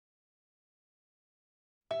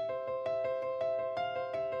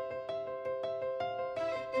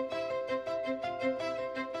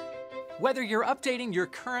Whether you're updating your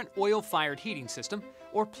current oil-fired heating system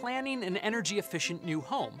or planning an energy-efficient new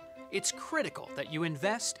home, it's critical that you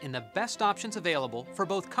invest in the best options available for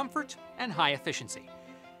both comfort and high efficiency.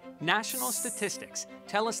 National statistics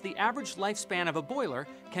tell us the average lifespan of a boiler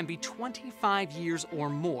can be 25 years or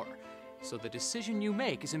more, so the decision you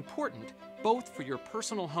make is important both for your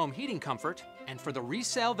personal home heating comfort and for the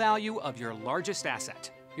resale value of your largest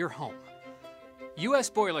asset, your home. U.S.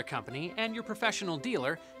 Boiler Company and your professional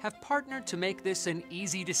dealer have partnered to make this an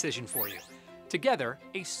easy decision for you. Together,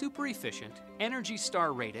 a super efficient, Energy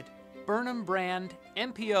Star rated, Burnham brand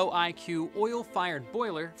MPO-IQ oil-fired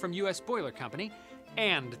boiler from U.S. Boiler Company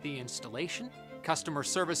and the installation, customer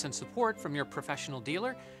service and support from your professional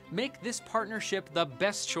dealer make this partnership the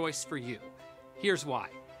best choice for you. Here's why.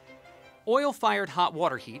 Oil-fired hot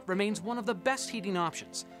water heat remains one of the best heating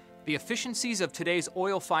options. The efficiencies of today's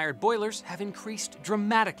oil-fired boilers have increased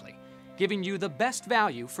dramatically, giving you the best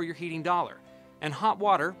value for your heating dollar. And hot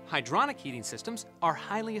water hydronic heating systems are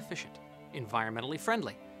highly efficient, environmentally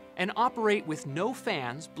friendly, and operate with no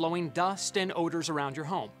fans blowing dust and odors around your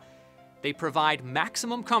home. They provide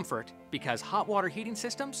maximum comfort because hot water heating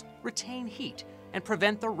systems retain heat and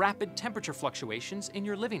prevent the rapid temperature fluctuations in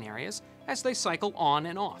your living areas as they cycle on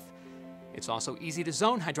and off. It's also easy to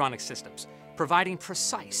zone hydronic systems, providing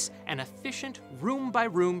precise and efficient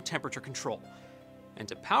room-by-room temperature control. And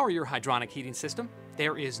to power your hydronic heating system,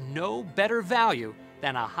 there is no better value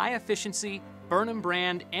than a high-efficiency Burnham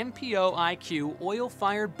brand MPO-IQ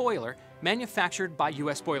oil-fired boiler manufactured by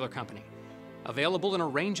U.S. Boiler Company. Available in a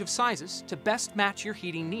range of sizes to best match your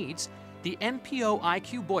heating needs, the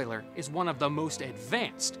MPO-IQ boiler is one of the most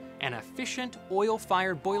advanced and efficient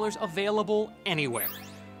oil-fired boilers available anywhere.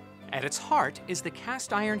 At its heart is the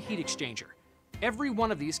cast iron heat exchanger. Every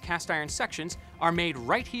one of these cast iron sections are made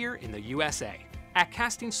right here in the USA at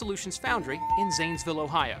Casting Solutions Foundry in Zanesville,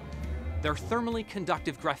 Ohio. Their thermally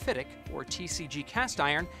conductive graphitic, or TCG cast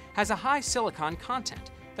iron, has a high silicon content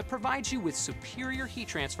that provides you with superior heat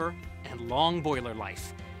transfer and long boiler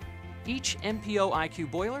life. Each MPO-IQ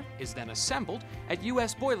boiler is then assembled at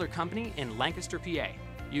U.S. Boiler Company in Lancaster, PA,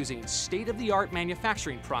 using state-of-the-art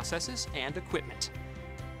manufacturing processes and equipment.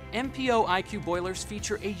 MPO-IQ boilers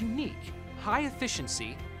feature a unique,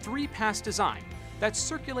 high-efficiency, 3-pass design that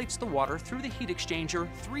circulates the water through the heat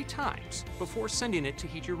exchanger 3 times before sending it to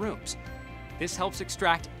heat your rooms. This helps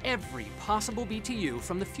extract every possible BTU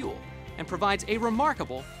from the fuel and provides a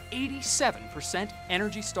remarkable 87%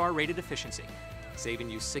 Energy Star rated efficiency, saving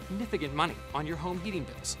you significant money on your home heating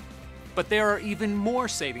bills. But there are even more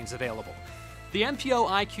savings available. The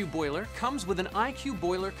MPO-IQ boiler comes with an IQ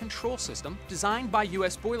boiler control system designed by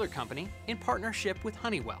U.S. Boiler Company in partnership with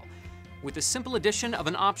Honeywell. With the simple addition of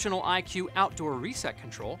an optional IQ outdoor reset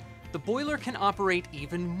control, the boiler can operate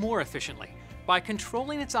even more efficiently by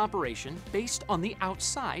controlling its operation based on the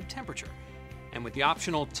outside temperature. And with the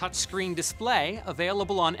optional touchscreen display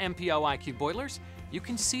available on MPO-IQ boilers, you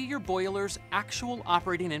can see your boiler's actual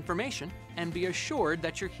operating information and be assured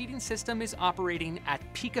that your heating system is operating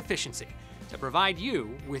at peak efficiency to provide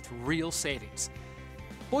you with real savings.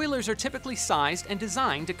 Boilers are typically sized and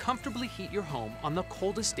designed to comfortably heat your home on the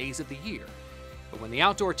coldest days of the year. But when the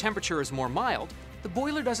outdoor temperature is more mild, the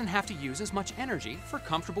boiler doesn't have to use as much energy for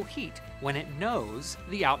comfortable heat when it knows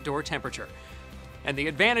the outdoor temperature. And the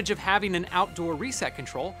advantage of having an outdoor reset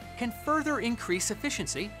control can further increase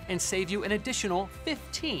efficiency and save you an additional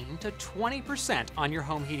 15 to 20% on your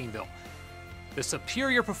home heating bill. The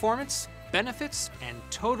superior performance, benefits, and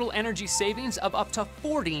total energy savings of up to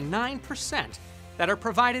 49% that are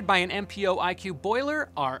provided by an MPO-IQ boiler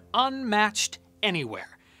are unmatched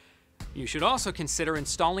anywhere. You should also consider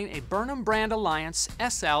installing a Burnham brand Alliance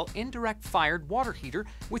SL indirect fired water heater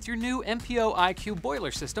with your new MPO-IQ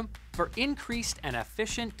boiler system for increased and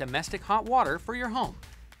efficient domestic hot water for your home.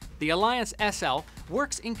 The Alliance SL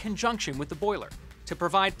works in conjunction with the boiler to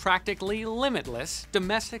provide practically limitless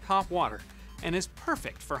domestic hot water and is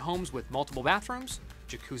perfect for homes with multiple bathrooms,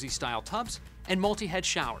 jacuzzi-style tubs, and multi-head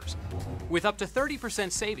showers. With up to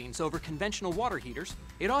 30% savings over conventional water heaters,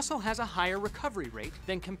 it also has a higher recovery rate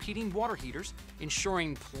than competing water heaters,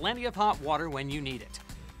 ensuring plenty of hot water when you need it.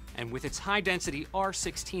 And with its high-density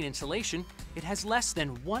R16 insulation, it has less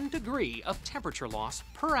than 1 degree of temperature loss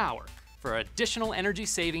per hour for additional energy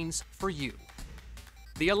savings for you.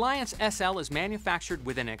 The Alliance SL is manufactured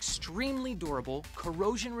with an extremely durable,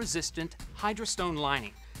 corrosion-resistant Hydrostone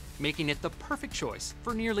lining, making it the perfect choice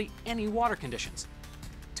for nearly any water conditions.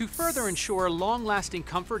 To further ensure long-lasting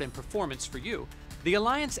comfort and performance for you, the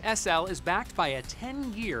Alliance SL is backed by a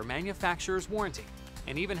 10-year manufacturer's warranty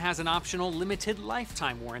and even has an optional limited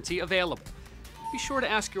lifetime warranty available. Be sure to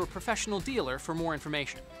ask your professional dealer for more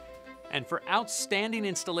information. And for outstanding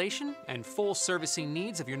installation and full servicing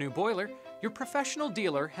needs of your new boiler, your professional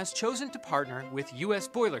dealer has chosen to partner with US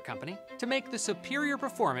Boiler Company to make the superior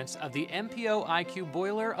performance of the MPO-IQ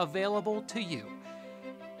boiler available to you.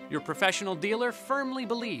 Your professional dealer firmly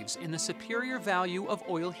believes in the superior value of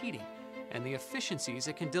oil heating and the efficiencies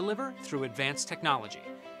it can deliver through advanced technology.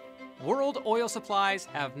 World oil supplies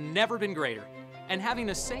have never been greater, and having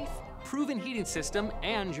a safe, proven heating system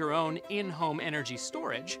and your own in-home energy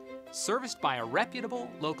storage, serviced by a reputable,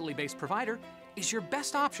 locally based provider, is your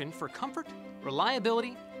best option for comfort,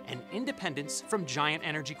 reliability, and independence from giant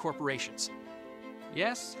energy corporations.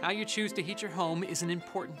 Yes, how you choose to heat your home is an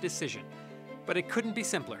important decision, but it couldn't be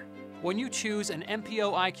simpler. When you choose an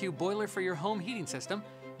MPO-IQ boiler for your home heating system,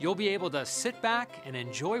 you'll be able to sit back and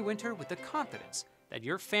enjoy winter with the confidence that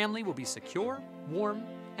your family will be secure, warm,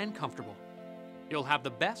 and comfortable. You'll have the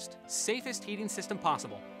best, safest heating system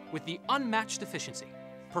possible with the unmatched efficiency,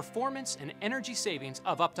 performance, and energy savings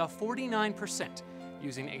of up to 49%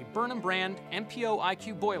 using a Burnham brand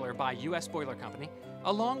MPO-IQ boiler by US Boiler Company,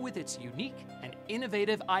 along with its unique and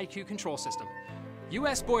innovative IQ control system.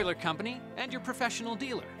 US Boiler Company and your professional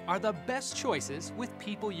dealer are the best choices with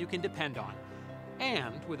people you can depend on,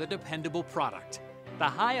 and with a dependable product, the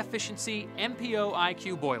high-efficiency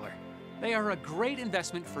MPO-IQ boiler. They are a great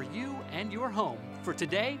investment for you and your home for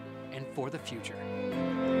today and for the future.